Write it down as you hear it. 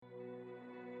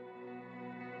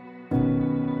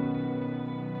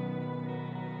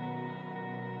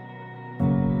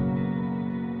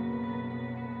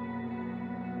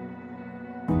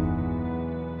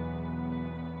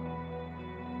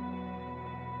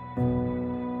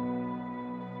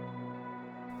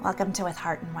Welcome to With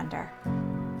Heart and Wonder.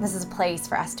 This is a place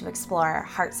for us to explore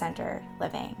heart-centered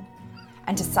living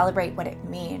and to celebrate what it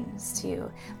means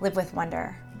to live with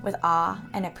wonder, with awe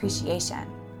and appreciation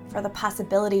for the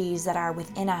possibilities that are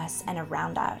within us and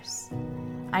around us.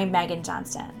 I'm Megan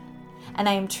Johnston, and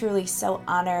I am truly so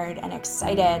honored and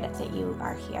excited that you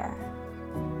are here.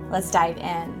 Let's dive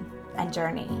in and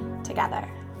journey together.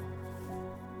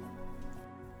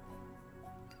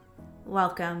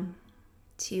 Welcome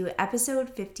to episode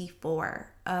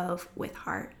 54 of With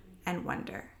Heart and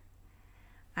Wonder.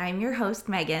 I'm your host,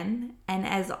 Megan, and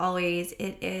as always,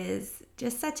 it is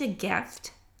just such a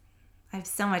gift. I have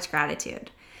so much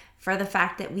gratitude for the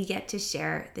fact that we get to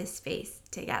share this space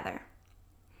together.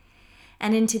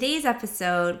 And in today's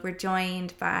episode, we're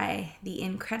joined by the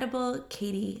incredible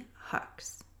Katy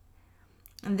Hooks.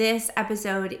 This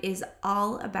episode is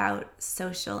all about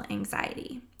social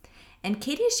anxiety. And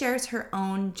Katy shares her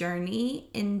own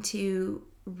journey into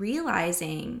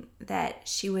realizing that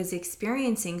she was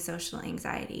experiencing social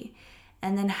anxiety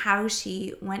and then how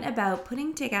she went about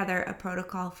putting together a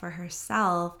protocol for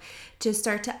herself to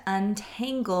start to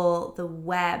untangle the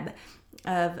web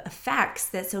of effects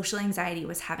that social anxiety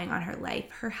was having on her life,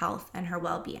 her health, and her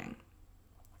well-being.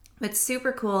 What's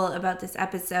super cool about this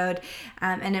episode,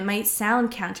 and it might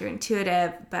sound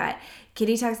counterintuitive, but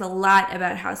Katy talks a lot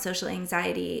about how social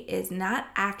anxiety is not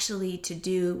actually to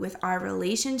do with our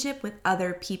relationship with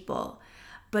other people,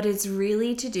 but it's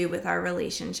really to do with our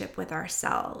relationship with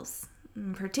ourselves,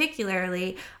 and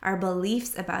particularly our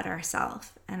beliefs about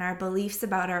ourselves and our beliefs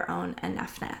about our own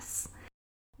enoughness.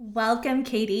 Welcome,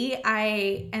 Katy.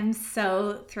 I am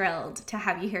so thrilled to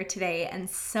have you here today and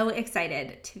so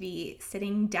excited to be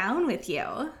sitting down with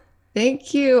you.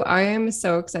 Thank you. I am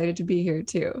so excited to be here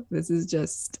too. This is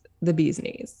just the bee's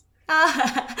knees.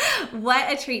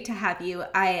 What a treat to have you.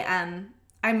 I'm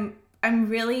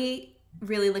really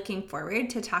looking forward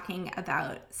to talking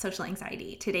about social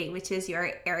anxiety today, which is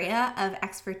your area of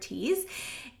expertise.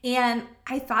 And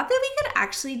I thought that we could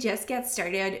actually just get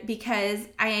started because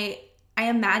I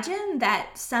imagine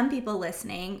that some people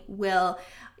listening will,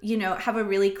 have a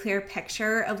really clear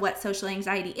picture of what social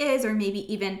anxiety is, or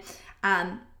maybe even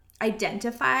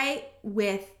identify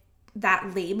with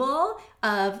that label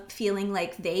of feeling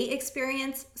like they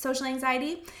experience social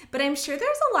anxiety. But I'm sure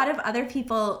there's a lot of other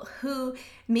people who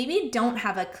maybe don't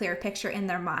have a clear picture in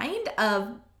their mind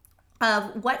of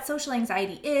what social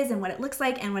anxiety is and what it looks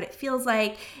like and what it feels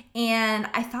like. And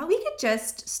I thought we could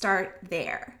just start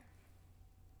there.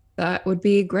 That would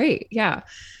be great. Yeah.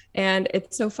 And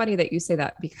it's so funny that you say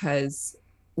that because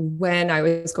when I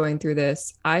was going through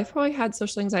this, I probably had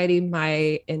social anxiety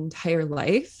my entire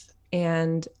life.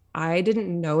 And I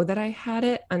didn't know that I had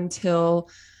it until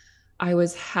I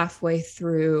was halfway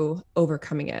through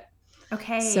overcoming it.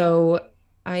 Okay. So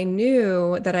I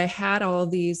knew that I had all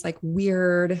these like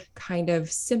weird kind of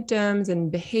symptoms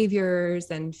and behaviors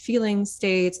and feeling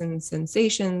states and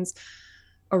sensations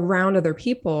around other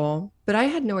people, but I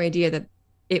had no idea that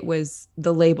it was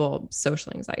the label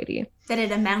social anxiety. That it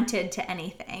amounted to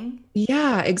anything.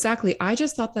 Yeah, exactly. I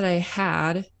just thought that I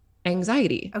had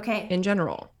anxiety in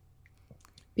general,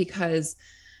 because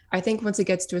I think once it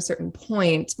gets to a certain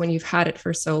point, when you've had it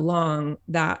for so long,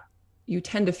 that you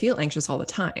tend to feel anxious all the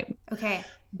time. Okay.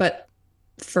 But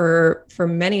for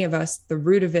many of us, the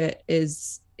root of it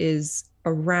is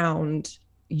around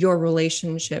your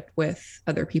relationship with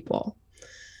other people.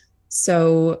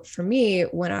 So for me,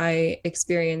 when I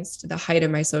experienced the height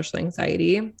of my social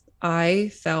anxiety,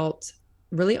 I felt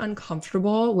really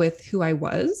uncomfortable with who I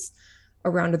was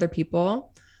around other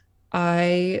people.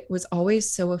 I was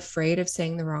always so afraid of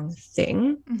saying the wrong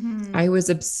thing. Mm-hmm. I was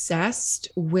obsessed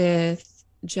with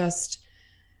just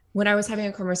when I was having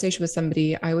a conversation with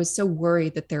somebody, I was so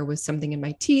worried that there was something in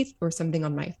my teeth or something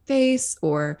on my face,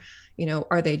 or,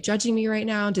 are they judging me right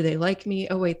now? Do they like me?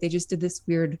 Oh, wait, they just did this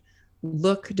weird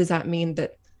look. Does that mean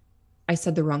that I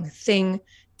said the wrong thing?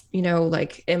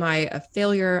 Am I a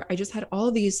failure? I just had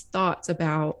all these thoughts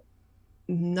about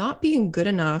not being good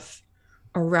enough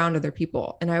around other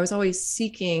people. And I was always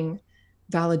seeking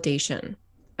validation.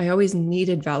 I always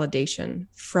needed validation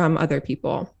from other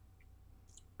people,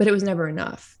 but it was never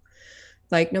enough.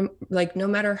 No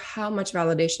matter how much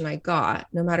validation I got,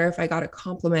 no matter if I got a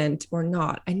compliment or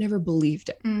not, I never believed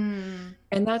it.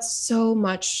 And that's so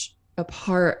much a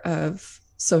part of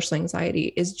social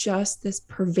anxiety, is just this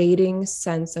pervading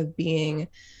sense of being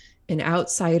an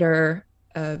outsider,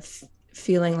 of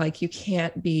feeling like you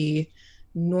can't be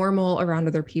normal around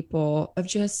other people, of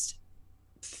just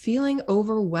feeling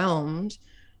overwhelmed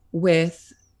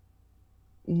with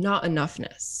not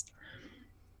enoughness.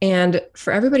 And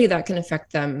for everybody, that can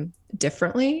affect them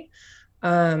differently.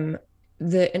 Um,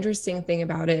 the interesting thing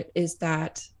about it is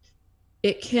that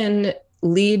it can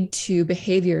lead to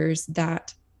behaviors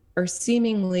that are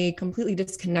seemingly completely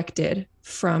disconnected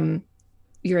from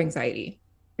your anxiety,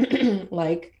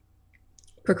 like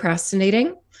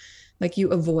procrastinating, like you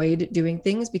avoid doing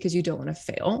things because you don't want to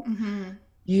fail. Mm-hmm.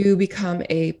 You become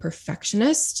a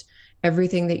perfectionist.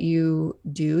 Everything that you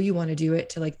do, you want to do it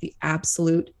to like the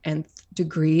absolute nth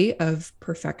degree of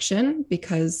perfection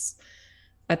because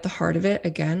at the heart of it,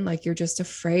 again, like you're just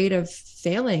afraid of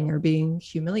failing or being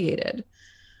humiliated.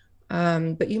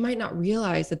 But you might not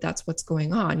realize that that's what's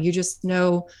going on. You just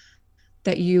know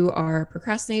that you are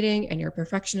procrastinating and you're a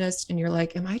perfectionist and you're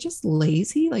like, am I just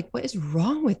lazy? Like, what is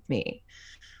wrong with me?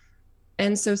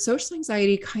 And so social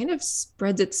anxiety kind of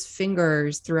spreads its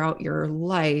fingers throughout your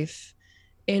life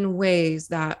in ways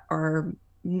that are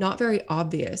not very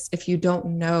obvious if you don't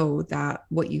know that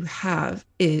what you have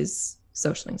is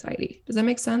social anxiety. Does that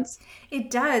make sense? It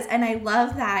does, and I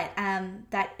love that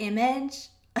that image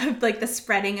of like the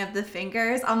spreading of the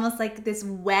fingers, almost like this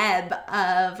web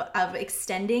of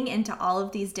extending into all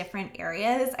of these different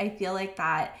areas. I feel like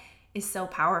that is so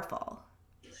powerful.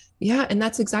 Yeah. And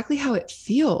that's exactly how it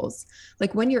feels.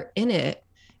 Like when you're in it,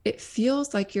 it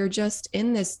feels like you're just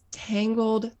in this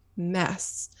tangled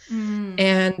mess. Mm.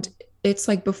 And it's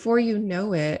like before you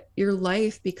know it, your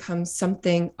life becomes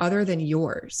something other than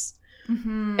yours.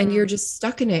 And you're Hmm. just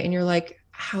stuck in it. And you're like,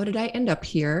 how did I end up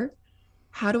here?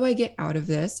 How do I get out of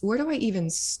this? Where do I even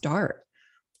start?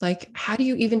 Like, how do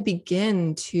you even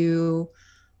begin to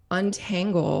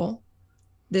untangle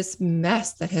this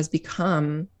mess that has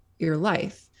become your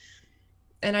life?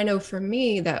 And I know for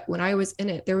me that when I was in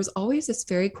it, there was always this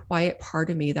very quiet part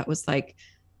of me that was like,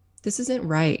 this isn't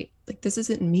right. Like, this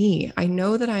isn't me. I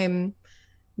know that I'm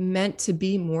meant to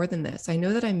be more than this. I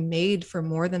know that I'm made for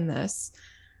more than this,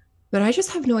 but I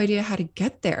just have no idea how to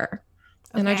get there.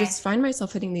 And I Okay. just find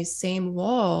myself hitting these same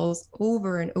walls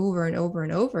over and over and over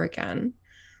and over again.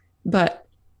 But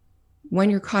when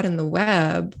you're caught in the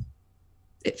web,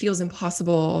 it feels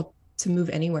impossible to move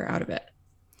anywhere out of it.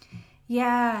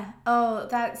 Yeah. Oh,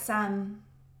 that's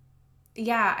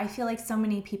yeah, I feel like so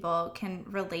many people can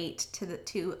relate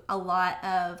to a lot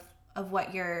of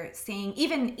what you're saying,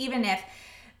 even if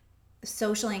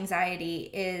social anxiety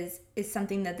is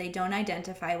something that they don't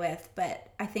identify with.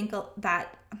 But I think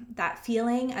that that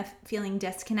feeling of feeling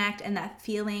disconnect and that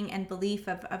feeling and belief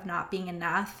of not being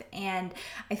enough, and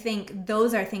I think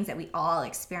those are things that we all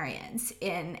experience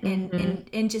Mm-hmm.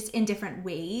 in just in different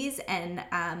ways, and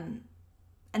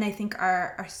I think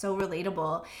are so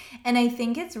relatable. And I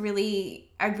think it's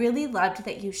really, I really loved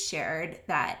that you shared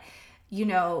that,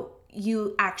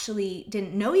 you actually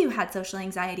didn't know you had social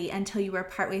anxiety until you were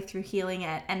partway through healing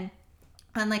it. And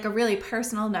on like a really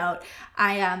personal note,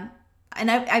 I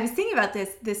was thinking about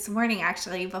this morning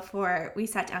actually before we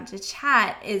sat down to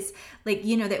chat, is like,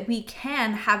 that we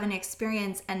can have an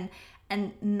experience and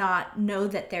not know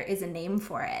that there is a name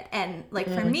for it. And like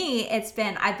for Mm-hmm.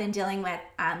 me, I've been dealing with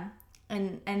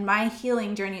and my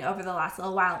healing journey over the last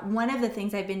little while, one of the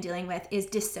things I've been dealing with is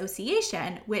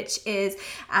dissociation, which is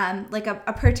like a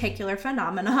particular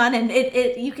phenomenon, and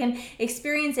it you can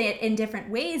experience it in different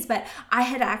ways. But I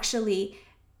had actually,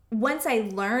 once I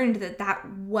learned that that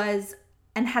was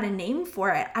and had a name for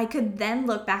it, I could then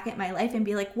look back at my life and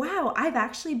be like, wow, I've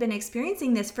actually been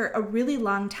experiencing this for a really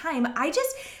long time. I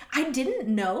didn't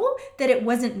know that it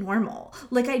wasn't normal.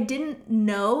 Like, I didn't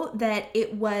know that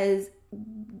it was,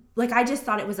 like, I just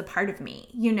thought it was a part of me,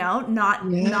 not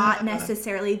Yeah.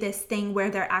 necessarily this thing where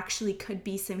there actually could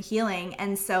be some healing.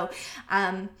 And so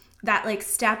that like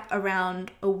step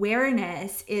around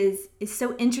awareness is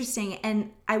so interesting.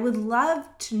 And I would love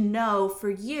to know for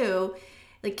you,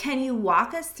 like, can you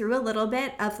walk us through a little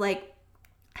bit of like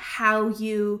how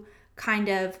you kind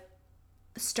of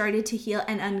started to heal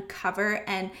and uncover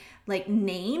and like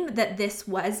name that this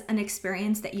was an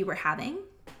experience that you were having?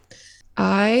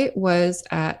 I was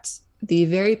at the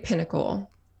very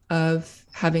pinnacle of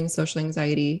having social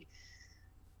anxiety,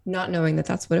 not knowing that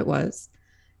that's what it was.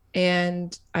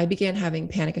 And I began having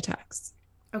panic attacks.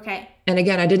 Okay. And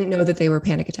again, I didn't know that they were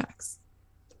panic attacks.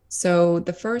 So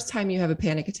the first time you have a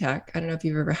panic attack, I don't know if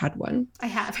you've ever had one. I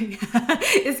have.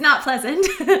 It's not pleasant.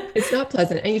 It's not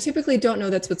pleasant. And you typically don't know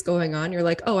that's what's going on. You're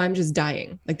like, oh, I'm just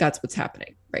dying. Like that's what's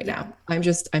happening right Yeah.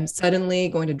 now. I'm suddenly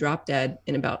going to drop dead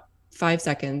in about 5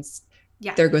 seconds.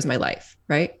 Yeah. There goes my life.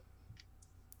 Right.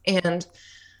 And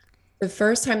the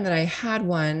first time that I had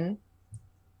one,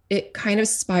 it kind of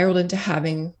spiraled into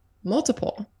having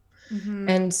multiple. Mm-hmm.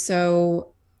 And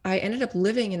so I ended up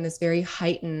living in this very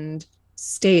heightened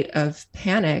state of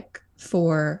panic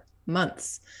for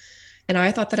months. And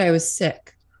I thought that I was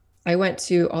sick. I went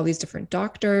to all these different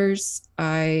doctors.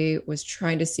 I was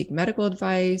trying to seek medical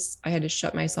advice. I had to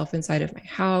shut myself inside of my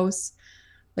house.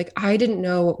 Like, I didn't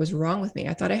know what was wrong with me.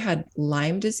 I thought I had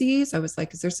Lyme disease. I was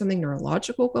like, is there something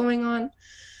neurological going on?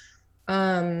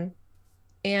 Um,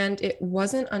 and it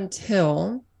wasn't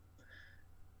until,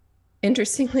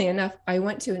 interestingly enough, I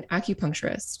went to an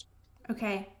acupuncturist,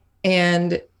 Okay.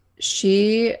 and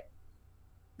she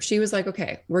she was like,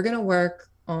 okay, we're going to work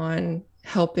on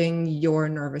helping your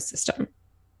nervous system.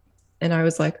 And I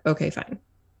was like, okay, fine,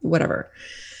 whatever.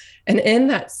 And in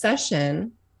that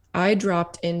session, I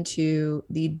dropped into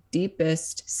the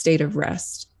deepest state of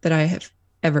rest that I have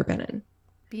ever been in,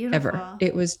 ever. Beautiful.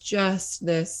 It was just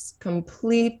this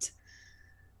complete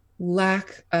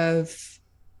lack of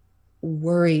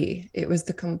worry. It was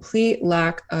the complete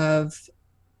lack of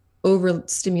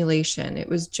overstimulation. It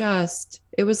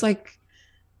was like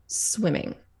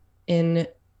swimming in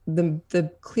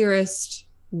the clearest,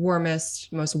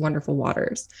 warmest, most wonderful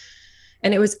waters.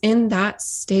 And it was in that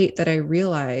state that I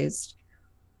realized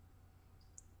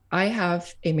I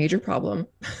have a major problem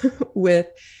with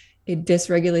a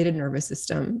dysregulated nervous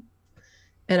system.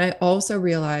 And I also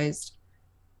realized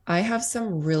I have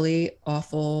some really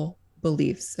awful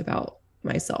beliefs about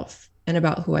myself and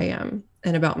about who I am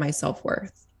and about my self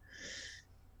worth.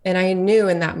 And I knew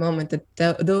in that moment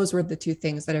that those were the two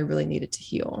things that I really needed to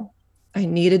heal. I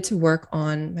needed to work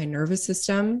on my nervous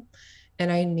system,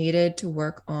 and I needed to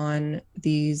work on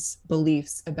these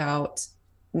beliefs about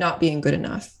not being good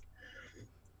enough.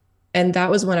 And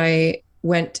that was when I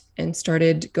went and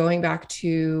started going back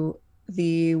to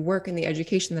the work and the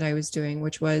education that I was doing,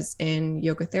 which was in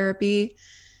yoga therapy,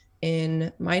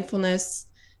 in mindfulness,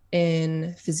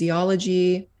 in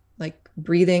physiology, like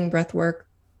breathing, breath work,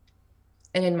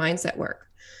 and in mindset work.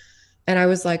 And I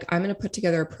was like, I'm going to put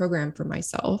together a program for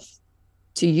myself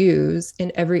to use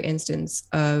in every instance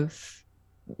of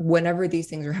whenever these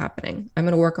things are happening. I'm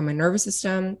going to work on my nervous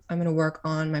system. I'm going to work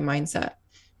on my mindset.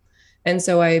 And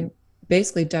so I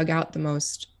basically dug out the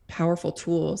most powerful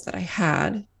tools that I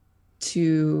had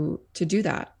to do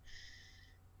that.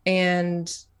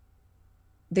 And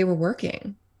they were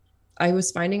working. I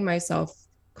was finding myself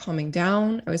calming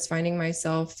down. I was finding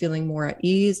myself feeling more at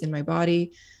ease in my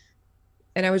body.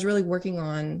 And I was really working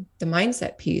on the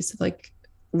mindset piece of like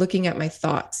looking at my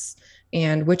thoughts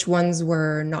and which ones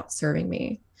were not serving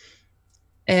me.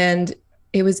 And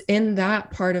it was in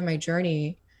that part of my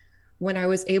journey when I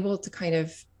was able to kind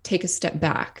of take a step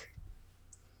back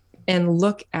and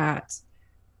look at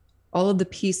all of the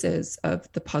pieces of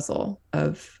the puzzle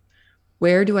of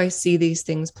where do I see these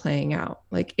things playing out?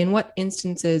 Like, in what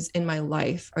instances in my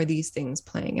life are these things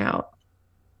playing out?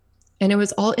 And it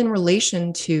was all in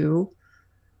relation to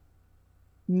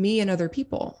me and other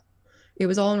people. It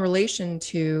was all in relation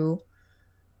to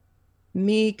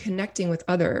me connecting with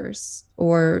others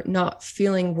or not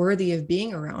feeling worthy of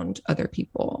being around other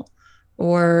people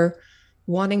or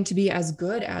wanting to be as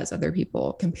good as other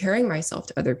people, comparing myself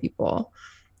to other people.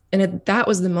 And that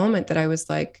was the moment that I was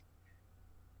like,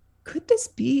 could this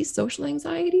be social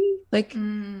anxiety? Like,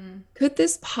 could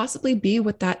this possibly be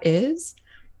what that is?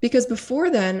 Because before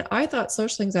then, I thought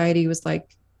social anxiety was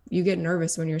like you get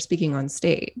nervous when you're speaking on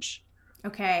stage,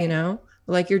 Okay.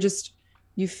 like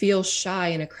you feel shy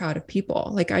in a crowd of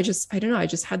people. Like, I don't know. I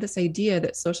just had this idea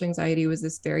that social anxiety was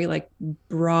this very like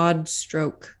broad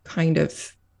stroke kind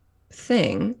of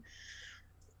thing.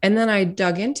 And then I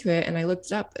dug into it and I looked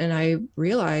it up and I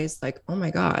realized, like, oh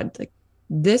my God, like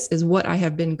this is what I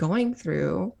have been going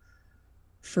through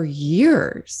for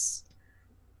years.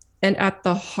 And at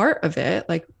the heart of it,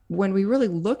 like when we really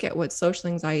look at what social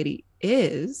anxiety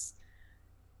is,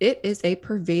 it is a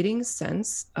pervading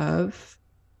sense of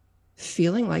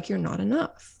feeling like you're not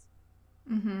enough.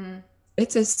 Mm-hmm.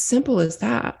 It's as simple as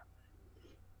that.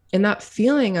 And that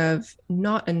feeling of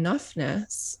not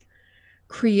enoughness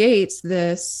creates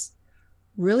this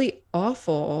really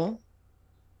awful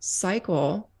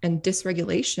cycle and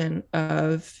dysregulation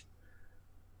of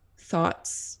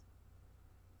thoughts,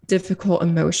 difficult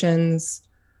emotions,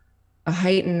 a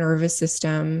heightened nervous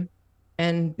system,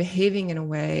 and behaving in a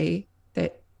way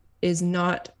that is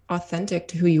not authentic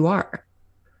to who you are.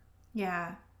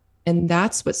 Yeah. And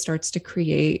that's what starts to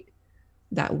create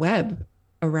that web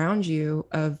around you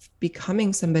of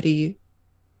becoming somebody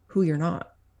who you're not.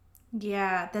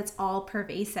 Yeah, that's all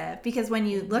pervasive because when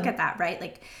you look at that, right?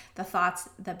 Like the thoughts,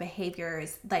 the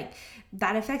behaviors, like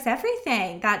that affects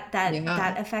everything. That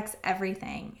Yeah. affects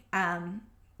everything.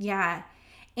 Yeah.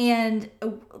 And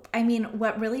I mean,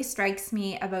 what really strikes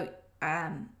me about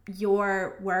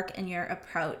your work and your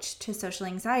approach to social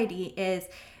anxiety is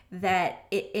that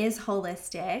it is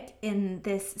holistic in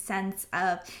this sense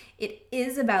of it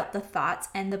is about the thoughts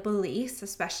and the beliefs,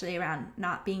 especially around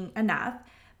not being enough,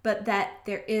 but that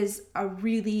there is a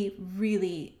really,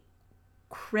 really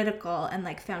critical and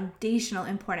like foundational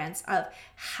importance of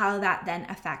how that then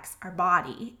affects our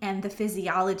body and the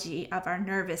physiology of our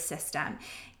nervous system.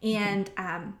 And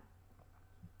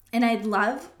I'd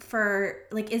love for,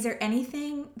 like, is there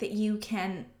anything that you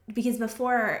can, because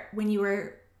before when you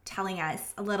were telling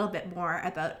us a little bit more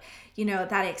about, you know,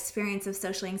 that experience of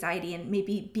social anxiety and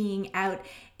maybe being out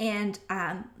and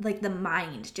like the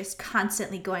mind just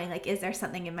constantly going like, is there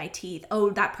something in my teeth?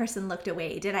 Oh, that person looked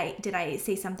away. Did I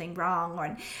say something wrong?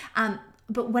 Or,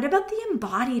 but what about the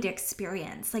embodied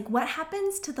experience? Like what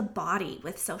happens to the body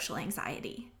with social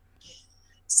anxiety?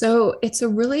 So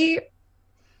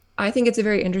I think it's a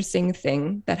very interesting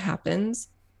thing that happens,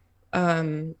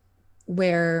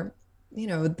 where,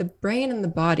 the brain and the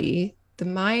body, the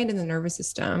mind and the nervous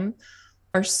system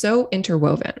are so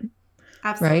interwoven,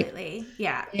 right? Absolutely.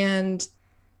 Yeah. And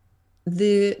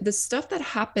the stuff that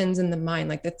happens in the mind,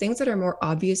 like the things that are more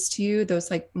obvious to you,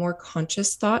 those like more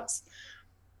conscious thoughts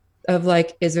of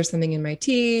like, is there something in my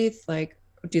teeth? Like,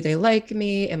 do they like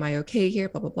me? Am I okay here?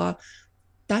 Blah, blah, blah.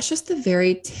 That's just the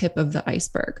very tip of the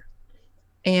iceberg.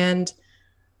 And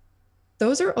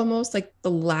those are almost like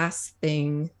the last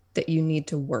thing that you need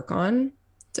to work on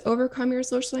to overcome your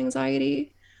social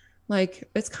anxiety. Like,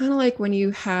 it's kind of like when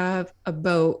you have a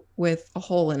boat with a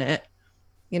hole in it,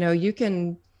 you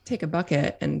can take a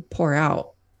bucket and pour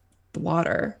out the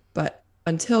water, but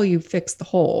until you fix the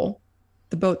hole,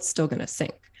 the boat's still going to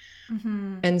sink.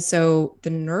 Mm-hmm. And so the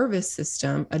nervous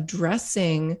system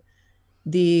addressing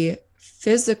the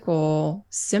physical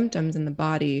symptoms in the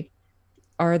body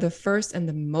are the first and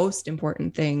the most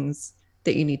important things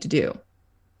that you need to do.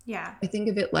 Yeah. I think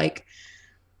of it like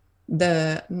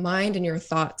the mind and your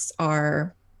thoughts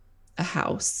are a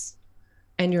house,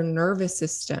 and your nervous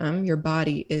system, your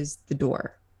body, is the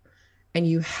door. And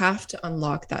you have to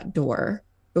unlock that door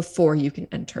before you can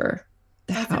enter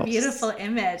the That's a house. beautiful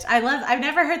image. I've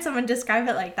never heard someone describe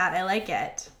it like that. I like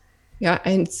it. Yeah,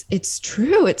 and it's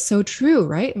true. It's so true,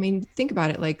 right? I mean, think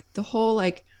about it, like the whole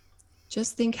like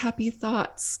just think happy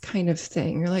thoughts kind of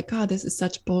thing. You're like, God, this is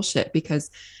such bullshit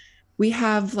because we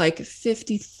have like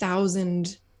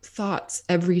 50,000 thoughts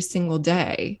every single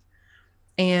day.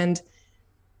 And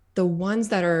the ones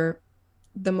that are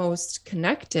the most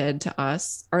connected to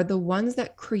us are the ones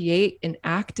that create an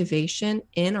activation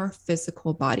in our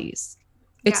physical bodies.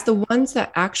 It's Yeah. the ones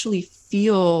that actually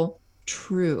feel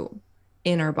true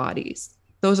in our bodies.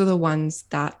 Those are the ones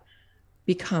that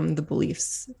become the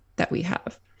beliefs that we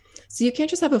have. So you can't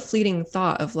just have a fleeting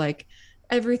thought of like,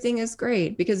 everything is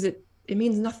great, because it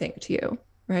means nothing to you,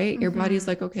 right? Your body's Mm-hmm.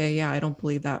 like, okay, yeah, I don't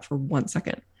believe that for 1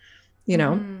 second, you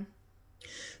know? Mm-hmm.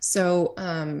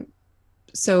 So,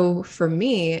 so for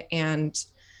me, and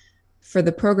for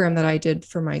the program that I did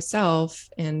for myself,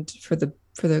 and for the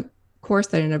course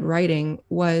that I ended up writing,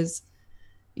 was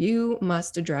you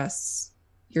must address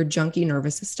your junky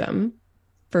nervous system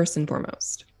first and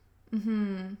foremost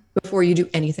Mm-hmm. before you do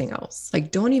anything else.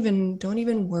 Like don't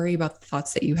even worry about the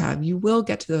thoughts that you have. You will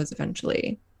get to those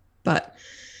eventually. But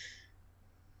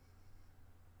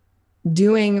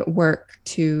doing work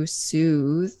to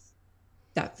soothe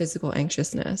that physical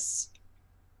anxiousness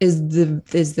is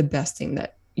the best thing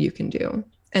that you can do.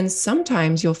 And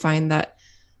sometimes you'll find that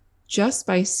just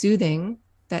by soothing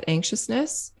that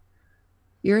anxiousness,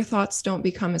 your thoughts don't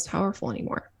become as powerful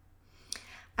anymore.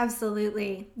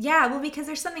 Absolutely. Yeah, well, because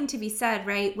there's something to be said,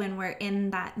 right? When we're in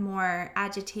that more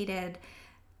agitated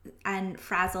and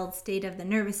frazzled state of the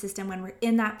nervous system, when we're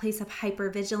in that place of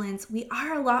hypervigilance, we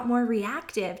are a lot more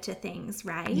reactive to things,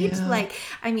 right? Yeah. Like,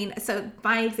 I mean, so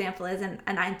my example is, and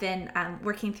I've been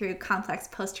working through complex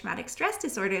post-traumatic stress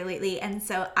disorder lately, and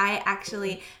so I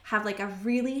actually have like a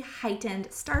really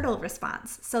heightened startle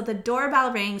response. So the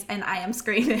doorbell rings and I am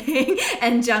screaming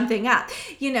and jumping up,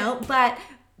 but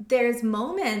there's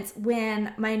moments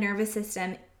when my nervous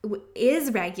system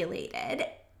is regulated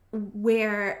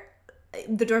where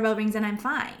the doorbell rings and I'm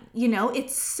fine.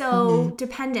 It's so Mm-hmm.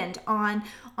 dependent on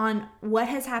what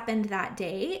has happened that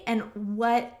day and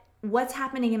what's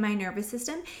happening in my nervous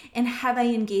system, and have I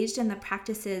engaged in the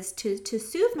practices to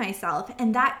soothe myself,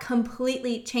 and that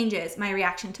completely changes my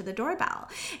reaction to the doorbell.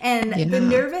 And the Yeah.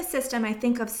 nervous system, I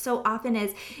think of so often,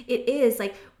 as it is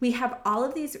like we have all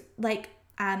of these like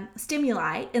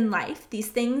stimuli in life, these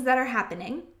things that are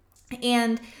happening,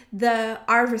 and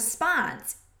our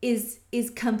response is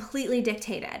completely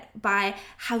dictated by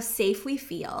how safe we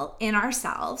feel in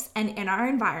ourselves and in our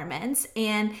environments.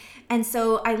 And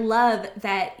so I love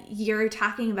that you're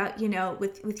talking about, you know,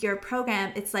 with your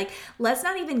program, it's like, let's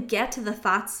not even get to the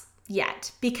thoughts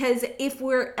yet, because if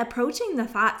we're approaching the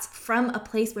thoughts from a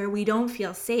place where we don't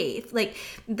feel safe, like,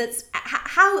 that's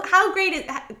how great is,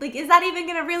 like, is that even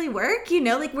gonna really work? You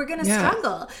know, like, we're gonna Yeah.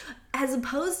 struggle, as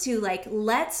opposed to like,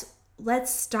 let's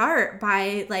start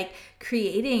by like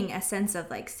creating a sense of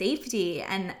like safety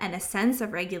and a sense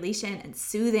of regulation and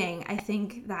soothing. I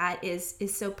think that is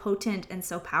so potent and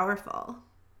so powerful.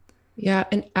 Yeah.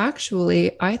 And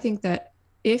actually, I think that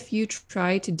if you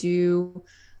try to do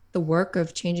the work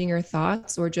of changing your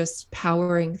thoughts or just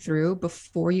powering through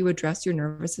before you address your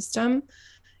nervous system,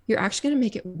 you're actually going to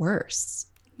make it worse.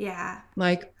 Yeah.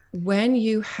 Like when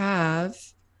you have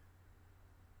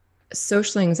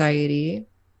social anxiety,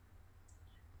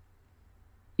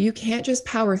 you can't just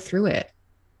power through it.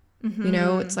 You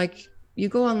know, it's Mm-hmm. like you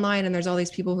go online and there's all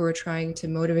these people who are trying to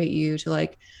motivate you to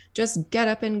like just get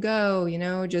up and go, you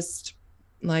know, just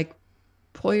like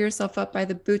pull yourself up by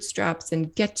the bootstraps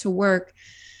and get to work.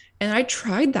 And I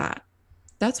tried that.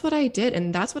 That's what I did.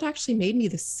 And that's what actually made me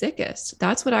the sickest.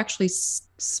 That's what actually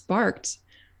sparked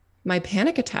my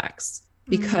panic attacks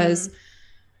because Mm.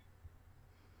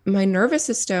 my nervous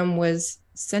system was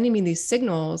sending me these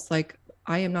signals like,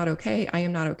 I am not okay. I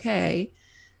am not okay.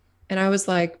 And I was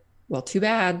like, well, too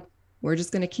bad. We're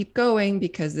just going to keep going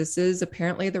because this is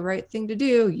apparently the right thing to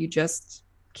do. You just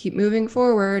keep moving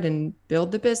forward and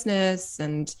build the business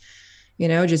and, you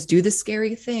know, just do the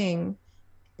scary thing.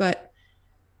 But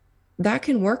that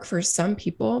can work for some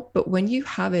people. But when you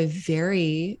have a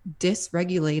very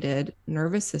dysregulated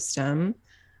nervous system,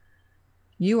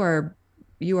 you are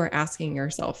you are asking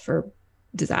yourself for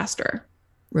disaster,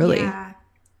 really. Yeah.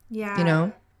 You Yeah.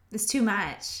 know, It's too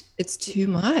much. it's too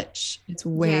much. It's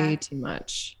way Yeah. too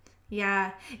much.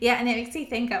 Yeah. Yeah. And it makes me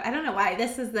think of, I don't know why,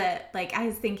 this is the, like, I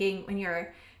was thinking when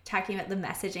you're talking about the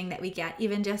messaging that we get,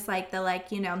 even just like the,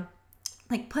 like, you know,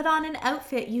 like, put on an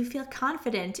outfit you feel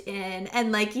confident in,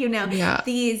 and like, you know, Yeah.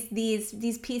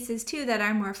 these pieces too that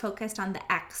are more focused on the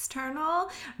external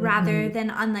rather Mm-hmm. than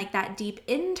on like that deep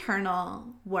internal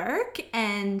work.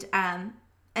 And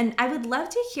I would love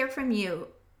to hear from you,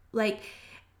 like,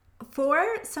 for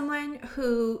someone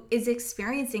who is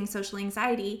experiencing social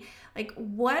anxiety, like,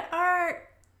 what are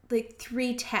like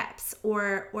three tips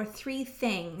or three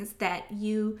things that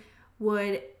you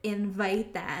would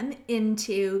invite them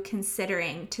into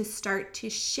considering to start to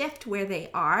shift where they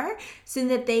are so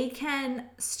that they can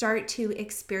start to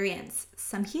experience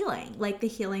some healing, like the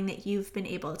healing that you've been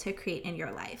able to create in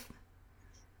your life?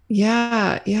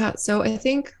 Yeah, yeah. So I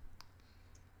think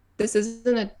this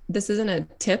isn't a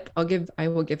tip. I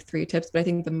will give three tips, but I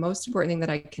think the most important thing that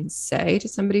I can say to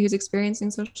somebody who's experiencing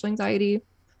social anxiety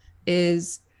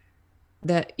is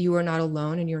that you are not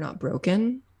alone and you're not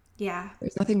broken. Yeah.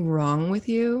 There's nothing wrong with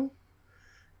you.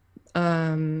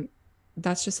 Um,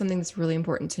 that's just something that's really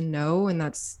important to know, and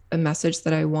that's a message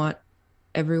that I want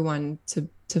everyone to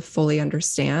fully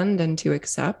understand and to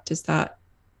accept is that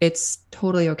it's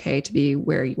totally okay to be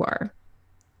where you are.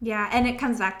 Yeah, and it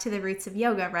comes back to the roots of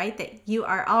yoga, right? That you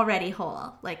are already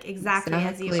whole, like exactly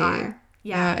as you Exactly. are.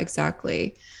 Yeah. Yeah,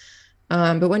 exactly.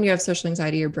 But when you have social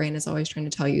anxiety, your brain is always trying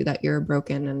to tell you that you're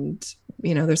broken and,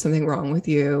 you know, there's something wrong with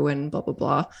you and blah, blah,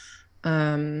 blah.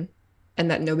 Um, and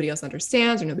that nobody else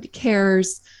understands or nobody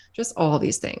cares. Just all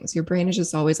these things. Your brain is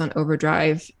just always on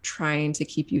overdrive, trying to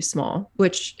keep you small,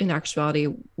 which in actuality,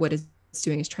 what it's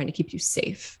doing is trying to keep you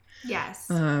safe. Yes.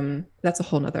 That's a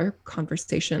whole nother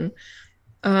conversation.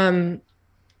 Um,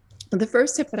 the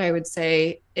first tip that I would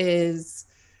say is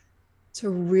to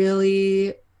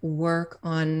really work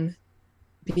on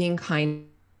being kind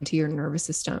to your nervous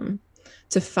system,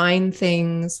 to find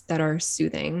things that are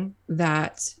soothing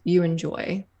that you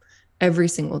enjoy every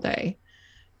single day,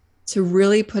 to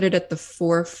really put it at the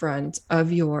forefront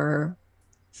of your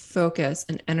focus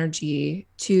and energy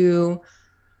to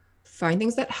find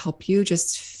things that help you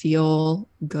just feel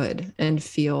good and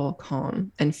feel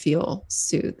calm and feel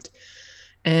soothed.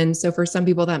 And so for some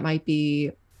people, that might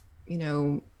be, you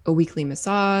know, a weekly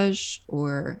massage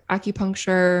or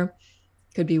acupuncture,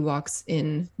 could be walks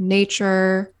in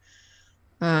nature.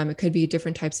 It could be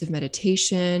different types of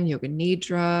meditation, yoga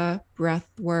nidra, breath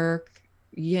work,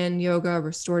 yin yoga,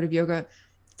 restorative yoga.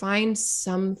 Find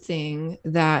something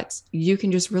that you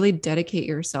can just really dedicate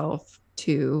yourself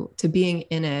to being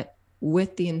in it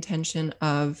with the intention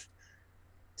of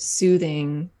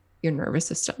soothing your nervous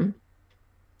system.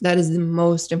 That is the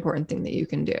most important thing that you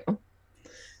can do.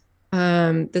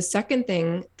 The second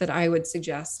thing that I would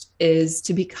suggest is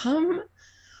to become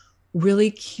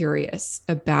really curious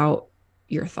about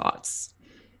your thoughts.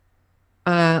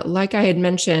 Like I had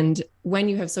mentioned, when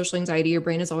you have social anxiety, your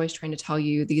brain is always trying to tell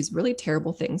you these really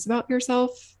terrible things about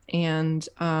yourself. And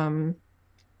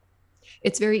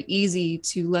it's very easy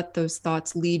to let those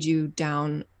thoughts lead you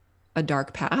down a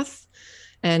dark path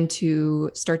and to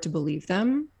start to believe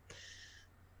them.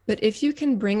 But if you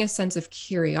can bring a sense of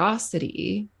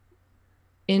curiosity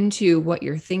into what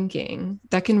you're thinking,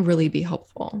 that can really be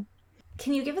helpful.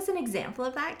 Can you give us an example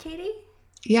of that, Katy?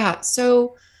 Yeah.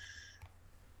 So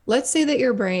let's say that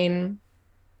your brain,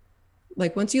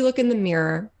 like once you look in the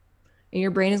mirror, and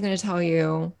your brain is going to tell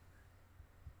you,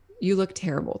 you look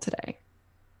terrible today,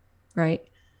 right?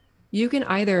 You can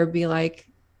either be like,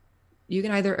 you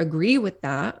can either agree with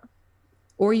that,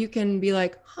 or you can be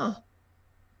like, huh,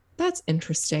 that's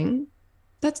interesting.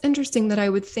 That's interesting that I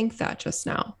would think that just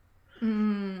now.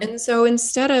 Mm. And so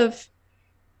instead of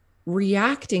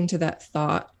reacting to that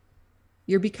thought,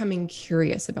 you're becoming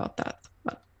curious about that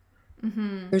thought.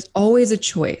 Mm-hmm. There's always a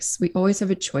choice. We always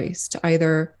have a choice to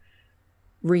either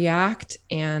react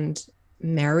and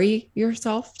marry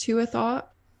yourself to a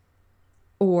thought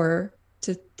or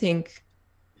to think,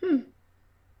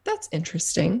 that's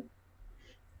interesting.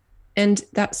 And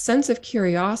that sense of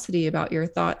curiosity about your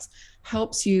thoughts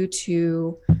helps you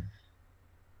to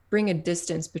bring a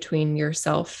distance between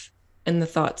yourself and the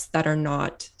thoughts that are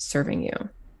not serving you.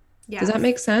 Does that Yes.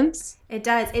 make sense? It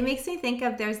does. It makes me think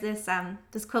of there's this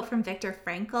quote from Viktor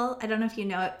Frankl. I don't know if you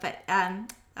know it, but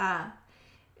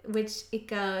which it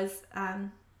goes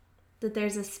that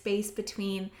there's a space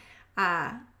between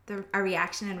a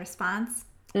reaction and response.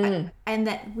 And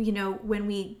that, when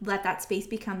we let that space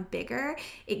become bigger,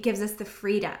 it gives us the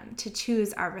freedom to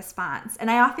choose our response.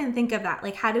 And I often think of that,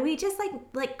 like, how do we just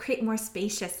like create more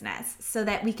spaciousness so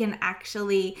that we can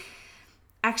actually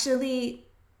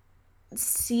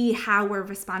see how we're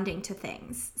responding to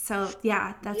things. So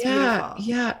yeah, that's Yeah, beautiful.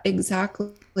 yeah,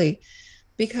 exactly.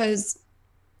 Because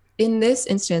in this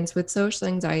instance with social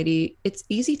anxiety, it's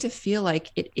easy to feel like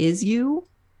it is you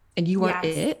and you are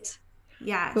Yes. it.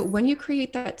 Yes. But when you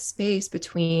create that space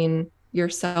between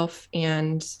yourself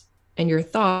and your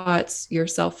thoughts,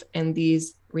 yourself and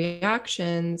these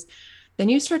reactions, then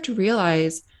you start to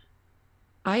realize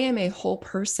I am a whole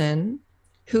person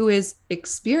who is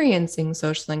experiencing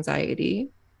social anxiety,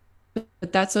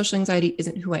 but that social anxiety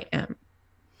isn't who I am.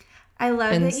 I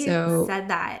love And that you so, said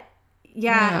that.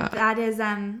 Yeah, yeah. that is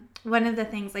one of the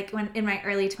things, like when in my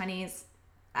early 20s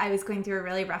I was going through a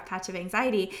really rough patch of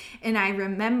anxiety, and I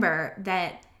remember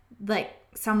that, like,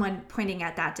 someone pointing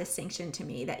out that distinction to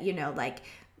me, that like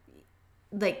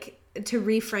to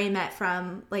reframe it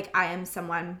from like I am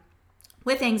someone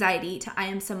with anxiety to I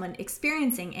am someone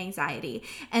experiencing anxiety.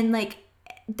 And like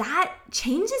that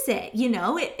changes it,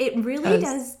 it really Because,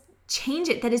 does change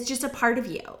it, that it's just a part of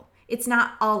you. It's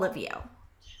not all of you.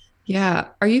 yeah.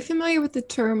 Are you familiar with the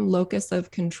term locus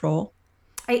of control?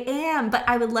 I am, but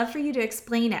I would love for you to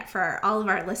explain it for all of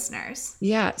our listeners.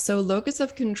 Yeah. So, locus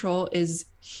of control is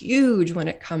huge when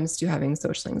it comes to having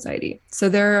social anxiety. So,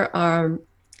 there are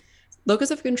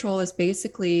locus of control is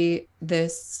basically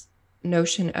this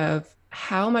notion of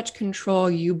how much control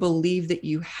you believe that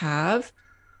you have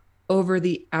over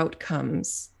the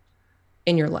outcomes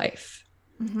in your life,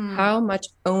 Mm-hmm. how much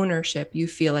ownership you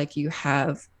feel like you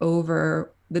have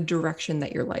over the direction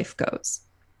that your life goes.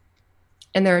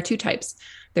 And there are two types,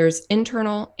 there's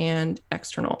internal and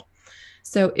external.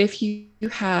 So if you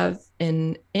have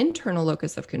an internal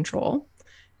locus of control,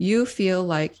 you feel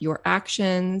like your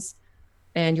actions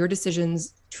and your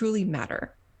decisions truly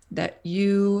matter, that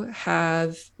you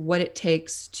have what it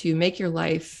takes to make your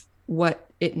life what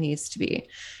it needs to be,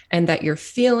 and that your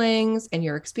feelings and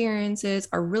your experiences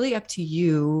are really up to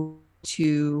you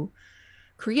to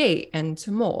create and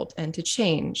to mold and to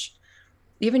change.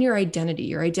 Even your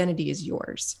identity is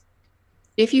yours.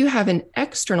 If you have an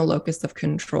external locus of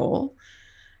control,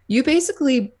 you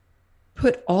basically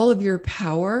put all of your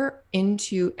power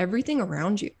into everything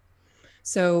around you.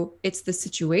 So it's the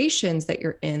situations that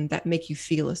you're in that make you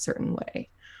feel a certain way.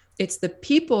 It's the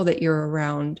people that you're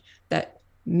around that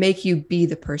make you be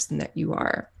the person that you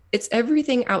are. It's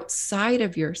everything outside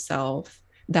of yourself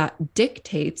that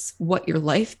dictates what your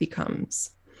life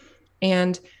becomes.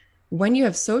 And when you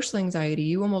have social anxiety,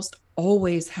 you almost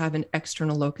always have an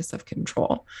external locus of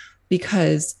control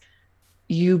because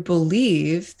you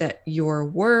believe that your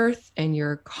worth and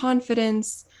your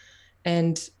confidence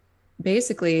and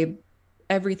basically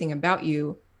everything about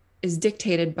you is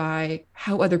dictated by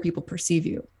how other people perceive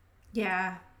you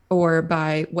Yeah. or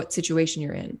by what situation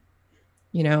you're in.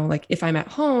 Like if I'm at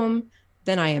home,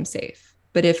 then I am safe.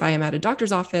 But if I am at a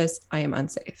doctor's office, I am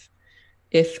unsafe.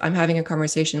 if I'm having a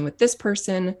conversation with this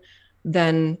person,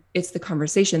 then it's the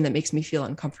conversation that makes me feel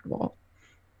uncomfortable.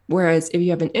 Whereas if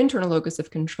you have an internal locus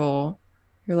of control,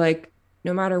 you're like,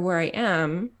 no matter where I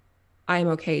am, I'm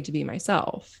okay to be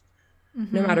myself.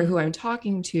 No matter Mm-hmm. who I'm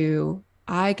talking to,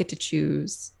 I get to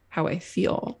choose how I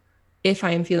feel. If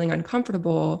I am feeling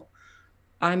uncomfortable,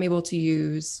 I'm able to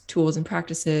use tools and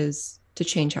practices to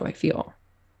change how I feel.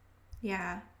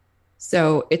 Yeah.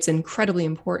 So it's incredibly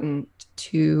important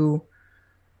to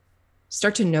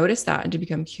start to notice that and to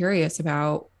become curious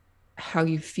about how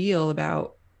you feel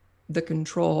about the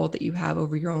control that you have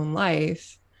over your own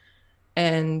life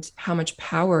and how much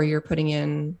power you're putting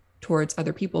in towards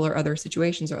other people or other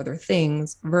situations or other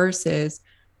things versus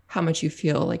how much you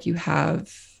feel like you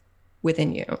have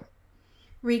within you.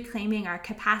 Reclaiming our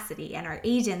capacity and our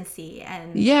agency.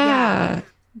 And yeah, Yeah.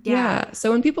 yeah, Yeah.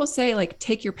 So when people say, like,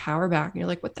 take your power back, and you're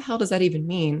like, what the hell does that even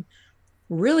mean?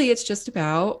 Really, it's just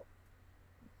about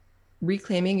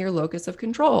reclaiming your locus of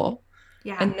control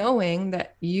yeah. and knowing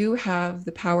that you have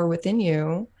the power within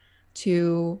you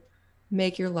to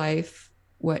make your life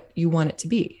what you want it to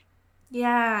be.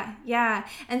 Yeah, yeah.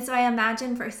 And so I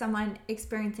imagine for someone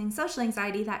experiencing social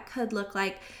anxiety, that could look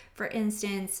like, for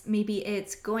instance, maybe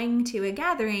it's going to a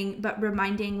gathering, but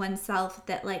reminding oneself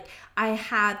that, like, I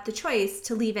have the choice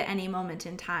to leave at any moment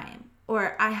in time.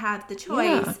 Or I have the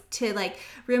Yeah. choice to, like,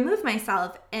 remove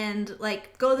myself and,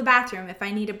 like, go to the bathroom if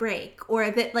I need a break. Or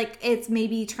that, like, it's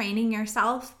maybe training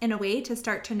yourself in a way to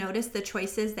start to notice the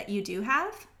choices that you do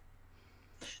have.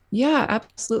 Yeah,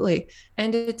 absolutely.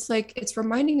 And it's like, it's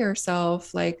reminding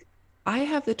yourself, like, I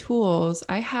have the tools,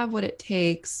 I have what it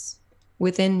takes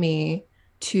within me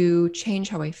to change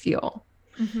how I feel.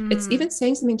 It's Mm-hmm. even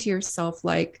saying something to yourself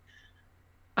like,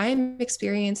 I am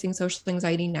experiencing social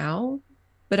anxiety now,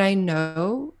 but I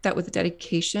know that with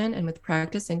dedication and with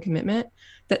practice and commitment,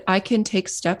 that I can take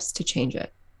steps to change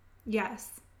it. Yes.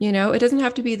 It doesn't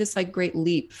have to be this like great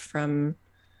leap from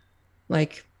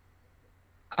like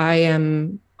I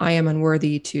am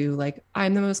unworthy to like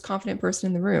I'm the most confident person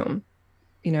in the room.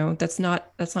 That's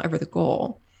not ever the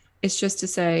goal. It's just to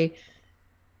say,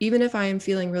 even if I am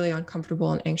feeling really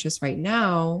uncomfortable and anxious right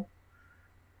now,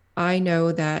 I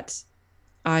know that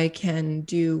I can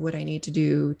do what I need to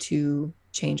do to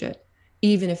change it,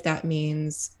 even if that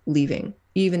means leaving,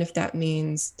 even if that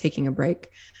means taking a break.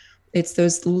 It's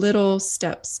those little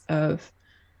steps of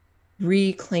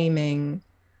reclaiming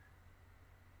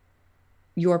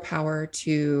your power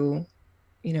to,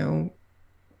 you know,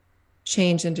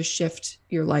 change and to shift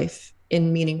your life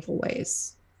in meaningful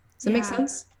ways. Does that make Yeah,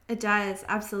 sense? it does.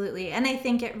 Absolutely. And I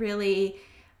think it really,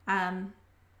 um,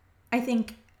 I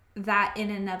think that in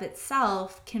and of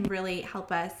itself can really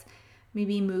help us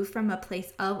maybe move from a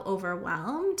place of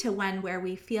overwhelm to one where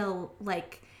we feel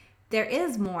like there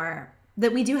is more,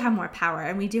 that we do have more power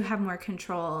and we do have more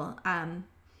control.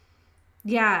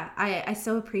 Yeah, I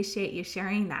so appreciate you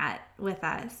sharing that with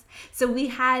us. So we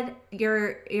had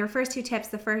your first two tips.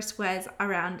 The first was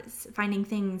around finding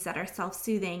things that are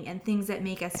self-soothing and things that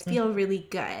make us feel really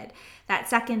good. That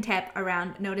second tip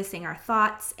around noticing our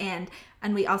thoughts, and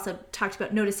we also talked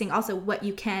about noticing also what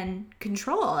you can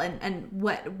control, and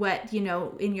what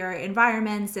in your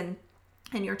environments and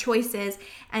your choices.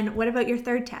 And what about your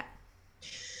third tip?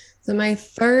 So, my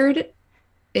third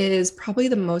is probably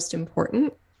the most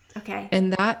important, Okay.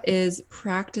 and that is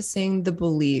practicing the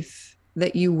belief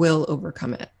that you will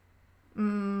overcome it.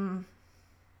 Mm,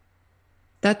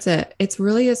 That's it. It's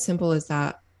really as simple as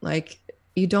that. Like,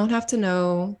 you don't have to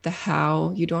know the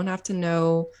how, you don't have to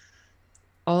know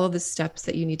all of the steps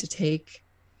that you need to take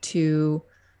to,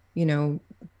 you know,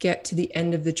 get to the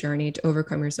end of the journey to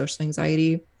overcome your social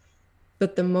anxiety.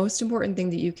 But the most important thing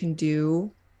that you can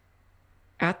do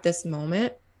at this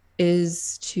moment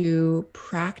is to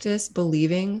practice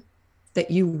believing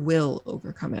that you will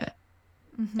overcome it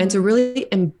and to mm-hmm. really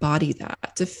embody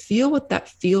that, to feel what that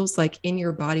feels like in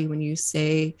your body when you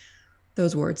say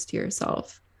those words to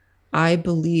yourself. I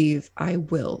believe I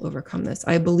will overcome this.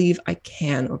 I believe I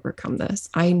can overcome this.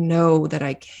 I know that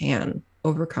I can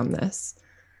overcome this.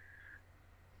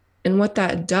 And what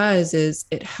that does is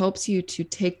it helps you to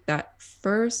take that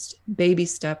first baby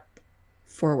step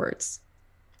forwards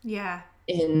Yeah.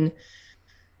 in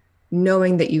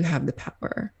knowing that you have the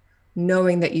power,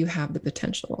 knowing that you have the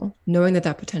potential, knowing that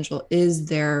that potential is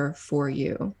there for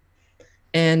you,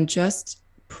 and just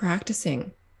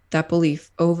practicing that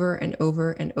belief over and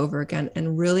over and over again,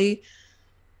 and really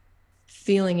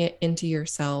feeling it into your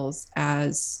cells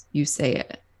as you say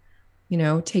it,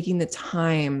 taking the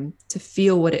time to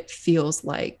feel what it feels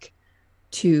like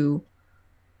to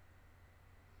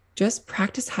just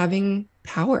practice having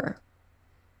power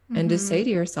and to say Mm-hmm. to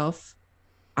yourself,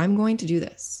 I'm going to do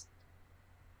this.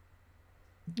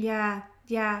 Yeah,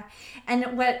 yeah.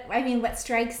 And what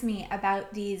strikes me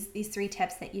about these three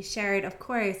tips that you shared, of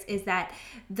course, is that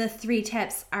the three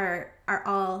tips are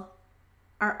all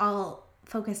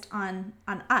focused on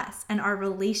us and our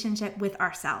relationship with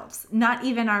ourselves. Not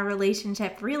even our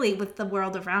relationship really with the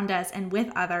world around us and with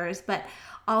others, but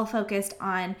all focused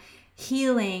on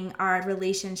healing our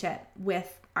relationship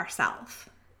with ourselves.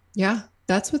 Yeah,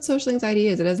 that's what social anxiety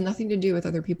is. It has nothing to do with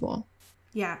other people.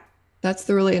 Yeah. That's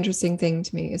the really interesting thing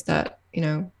to me is that,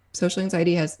 social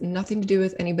anxiety has nothing to do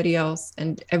with anybody else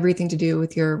and everything to do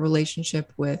with your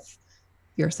relationship with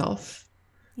yourself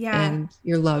Yeah. and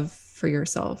your love for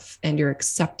yourself and your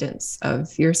acceptance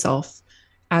of yourself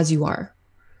as you are,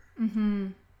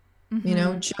 Mhm.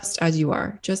 Mhm. just as you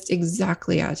are, just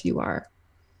exactly as you are.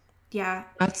 Yeah.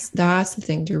 That's the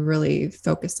thing to really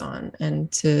focus on and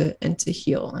to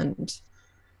heal and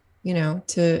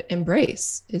to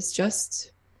embrace is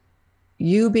just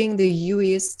you being the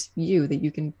youest you that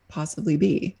you can possibly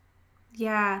be.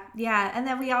 Yeah, yeah, and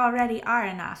that we already are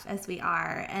enough as we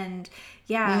are. And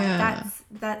yeah, Yeah.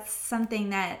 that's something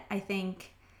that I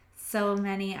think so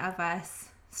many of us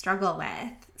struggle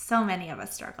with. So many of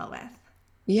us struggle with.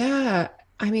 Yeah.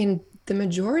 I mean, the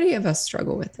majority of us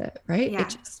struggle with it, right? Yeah.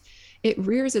 It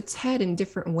rears its head in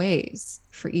different ways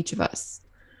for each of us.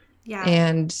 Yeah.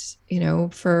 And,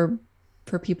 for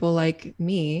people like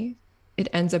me, it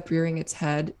ends up rearing its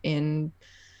head in,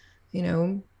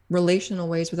 relational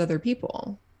ways with other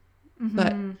people.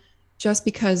 But Mhm. just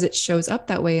because it shows up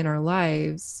that way in our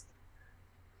lives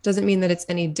doesn't mean that it's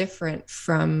any different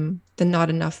from the not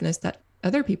enoughness that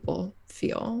other people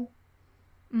feel.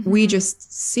 We Mhm.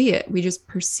 just see it, we just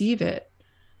perceive it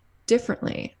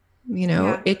differently.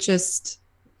 Yeah. It just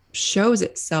shows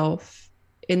itself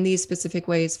in these specific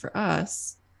ways for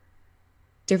us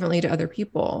differently to other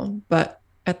people, but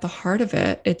at the heart of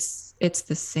it, it's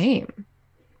the same,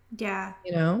 Yeah.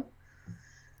 you know?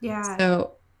 Yeah.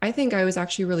 So I think I was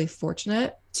actually really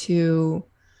fortunate to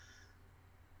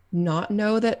not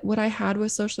know that what I had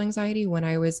was social anxiety when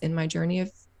I was in my journey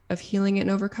of healing it and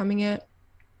overcoming it.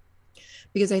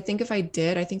 Because I think if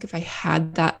I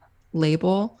had that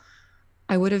label,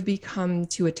 I would have become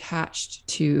too attached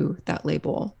to that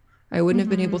label. I wouldn't have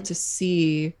been able Mhm. to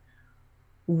see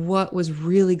what was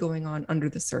really going on under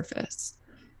the surface.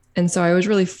 And so I was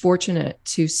really fortunate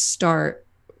to start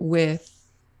with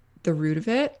the root of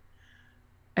it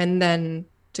and then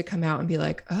to come out and be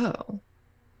like, oh,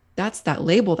 that's that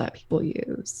label that people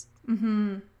use.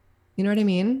 Mhm. You know what I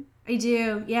mean? I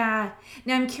do, yeah.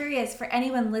 Now I'm curious for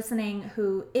anyone listening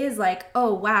who is like,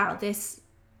 oh wow, this,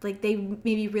 like, they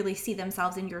maybe really see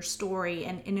themselves in your story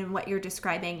and in what you're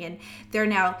describing, and they're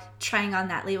now trying on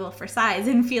that label for size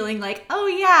and feeling like, oh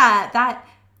yeah, that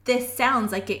this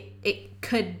sounds like it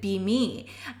could be me.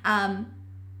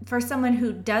 For someone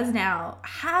who does now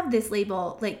have this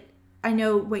label, like, I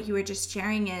know what you were just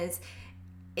sharing is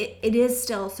it is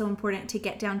still so important to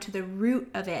get down to the root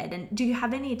of it. And do you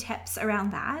have any tips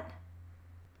around that?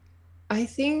 I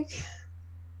think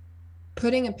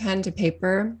putting a pen to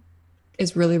paper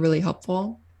is really, really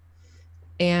helpful.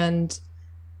 And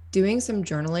doing some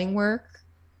journaling work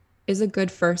is a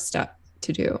good first step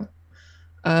to do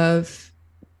of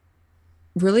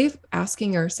really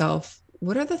asking yourself,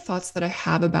 what are the thoughts that I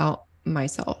have about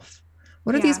myself?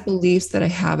 What are these Yeah. beliefs that I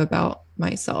have about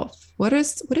myself? What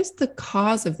is the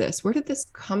cause of this? Where did this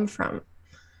come from?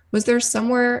 Was there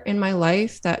somewhere in my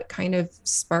life that kind of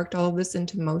sparked all of this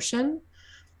into motion?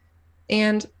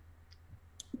 And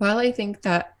while I think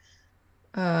that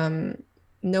um,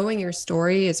 knowing your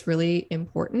story is really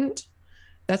important,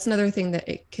 that's another thing that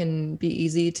it can be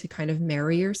easy to kind of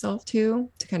marry yourself to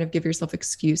kind of give yourself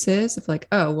excuses of like,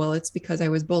 oh, well, it's because I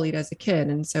was bullied as a kid.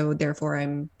 And so therefore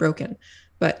I'm broken.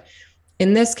 But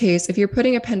in this case, if you're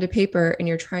putting a pen to paper and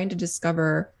you're trying to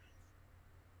discover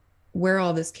where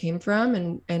all this came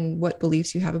from and what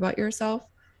beliefs you have about yourself,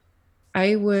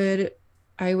 I would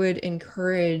I would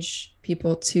encourage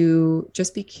people to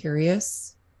just be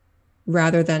curious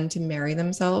rather than to marry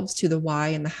themselves to the why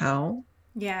and the how.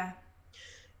 Yeah.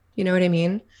 You know what I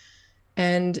mean?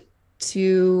 And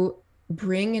to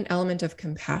bring an element of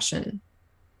compassion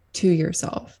to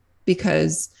yourself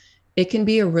because it can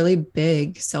be a really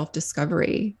big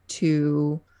self-discovery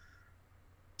to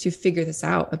figure this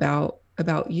out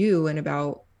about you and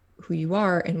about who you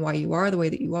are and why you are the way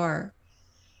that you are.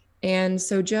 And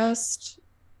so just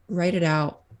write it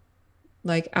out,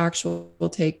 like actual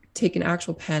take an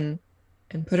actual pen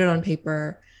and put it on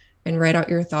paper and write out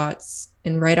your thoughts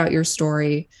and write out your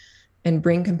story and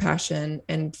bring compassion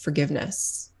and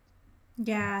forgiveness.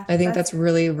 Yeah. I think That's that's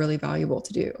really, really valuable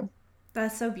to do.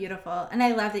 That's so beautiful. And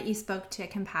I love that you spoke to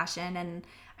compassion. And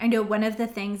I know one of the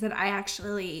things that I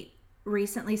actually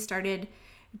recently started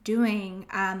doing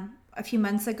a few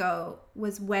months ago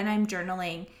was when I'm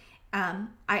journaling,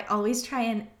 I always try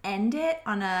and end it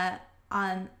on a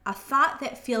thought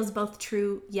that feels both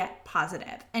true yet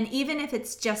positive. And even if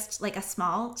it's just like a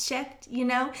small shift,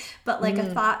 but like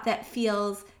a thought that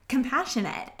feels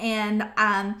compassionate. And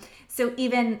so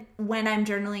even when I'm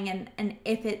journaling and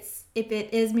if it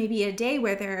is maybe a day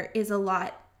where there is a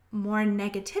lot more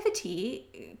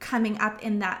negativity coming up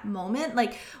in that moment,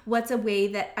 like what's a way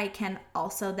that I can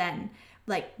also then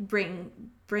like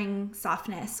bring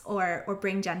softness or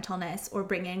bring gentleness or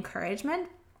bring encouragement.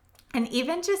 And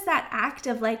even just that act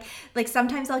of like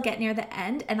sometimes I'll get near the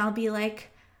end and I'll be like,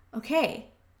 okay,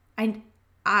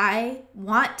 I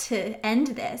want to end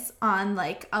this on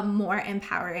like a more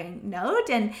empowering note.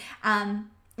 And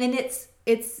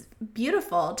it's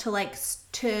beautiful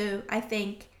to I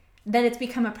think that it's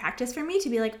become a practice for me to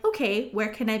be like, okay, where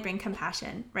can I bring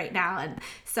compassion right now? And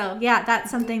so, yeah,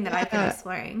 that's something that I've been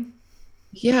exploring.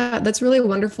 Yeah, that's really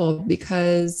wonderful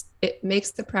because it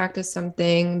makes the practice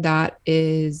something that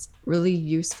is really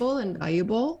useful and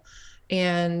valuable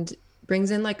and brings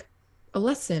in like a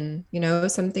lesson,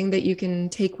 something that you can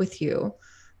take with you,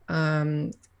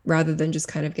 um, rather than just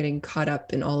kind of getting caught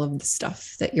up in all of the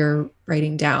stuff that you're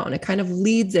writing down. It kind of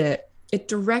it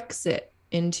directs it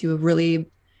into a really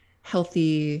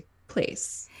healthy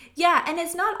place. Yeah, and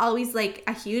it's not always like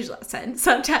a huge lesson.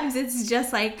 Sometimes it's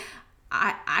just like,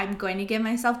 I'm going to give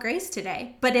myself grace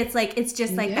today. But it's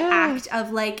just like the Yeah. act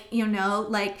of like,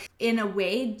 like in a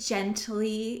way,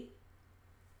 gently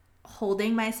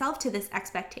holding myself to this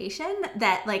expectation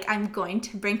that like I'm going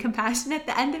to bring compassion at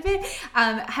the end of it,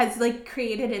 has like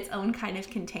created its own kind of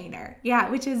container. Yeah,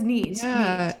 which is neat.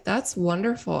 Yeah, that's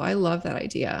wonderful. I love that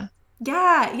idea.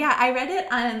 Yeah. I read it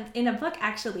in a book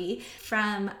actually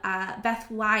from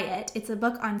Beth Wyatt. It's a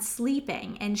book on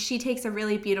sleeping, and she takes a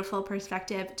really beautiful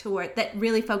perspective toward that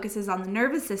really focuses on the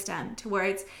nervous system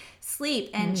towards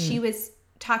sleep. And she was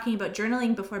talking about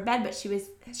journaling before bed, but she was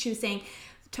saying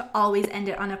to always end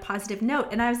it on a positive note.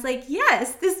 And I was like,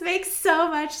 yes, this makes so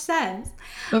much sense.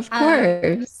 Of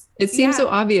course. It seems so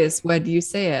Yeah. obvious when you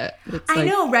say it. It's I like,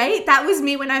 know, right? That was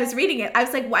me when I was reading it. I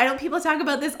was like, why don't people talk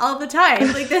about this all the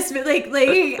time? Like this, and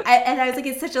I was like,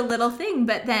 it's such a little thing.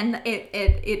 But then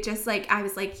it just like, I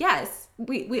was like, yes,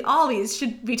 we always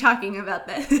should be talking about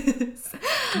this.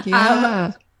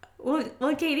 yeah.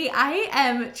 Well, Katie,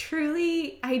 I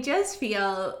just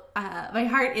feel my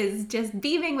heart is just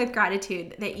beaming with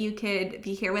gratitude that you could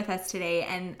be here with us today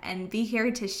and be here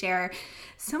to share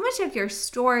so much of your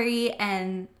story.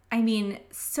 And I mean,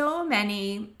 so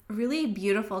many really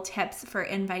beautiful tips for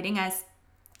inviting us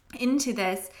into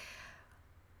this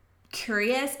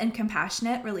curious and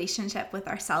compassionate relationship with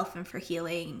ourselves and for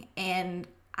healing. And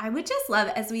I would just love,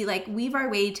 as we like weave our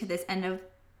way to this end of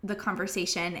the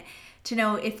conversation, to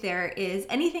know if there is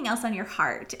anything else on your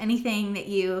heart, anything that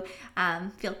you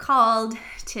feel called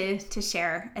to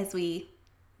share as we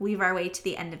weave our way to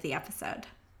the end of the episode.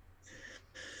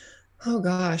 Oh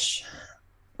gosh.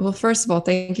 Well, first of all,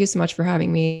 thank you so much for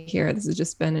having me here. This has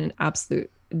just been an absolute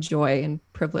joy and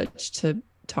privilege to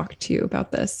talk to you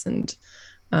about this, and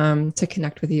to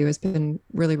connect with you has been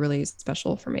really, really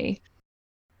special for me.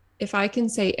 If I can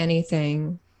say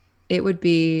anything, it would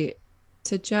be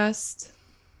to just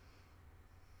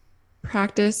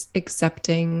practice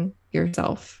accepting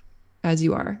yourself as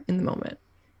you are in the moment.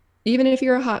 Even if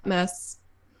you're a hot mess,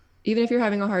 even if you're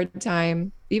having a hard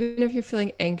time, even if you're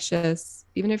feeling anxious,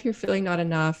 even if you're feeling not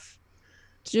enough,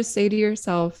 to just say to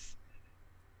yourself,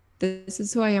 this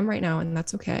is who I am right now, and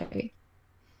that's okay.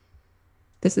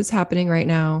 This is happening right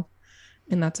now,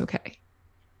 and that's okay.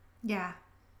 Yeah,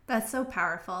 that's so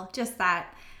powerful. Just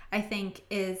that, I think,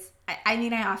 is, I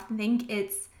mean, I often think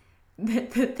it's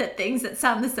the things that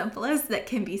sound the simplest that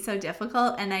can be so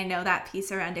difficult. And I know that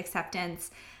piece around acceptance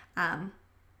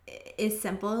is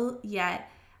simple,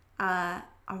 yet a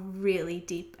really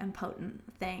deep and potent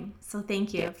thing. So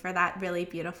thank you for that really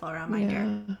beautiful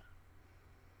reminder.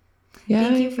 Yeah,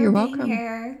 Thank you for you're being welcome.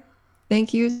 here.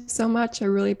 Thank you so much. I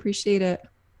really appreciate it.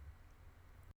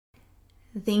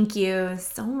 Thank you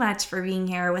so much for being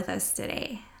here with us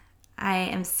today. I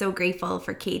am so grateful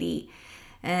for Katy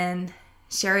and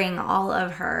sharing all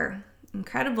of her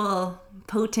incredible,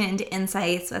 potent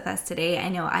insights with us today. I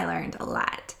know I learned a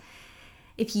lot.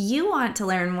 If you want to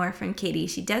learn more from Katy,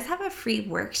 she does have a free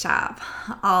workshop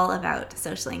all about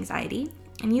social anxiety.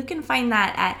 And you can find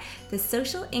that at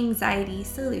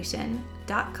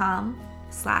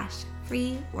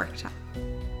thesocialanxietysolution.com/free workshop.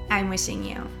 I'm wishing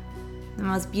you the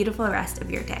most beautiful rest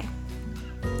of your day.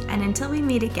 And until we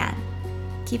meet again,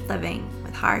 keep living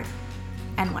with heart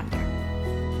and wonder.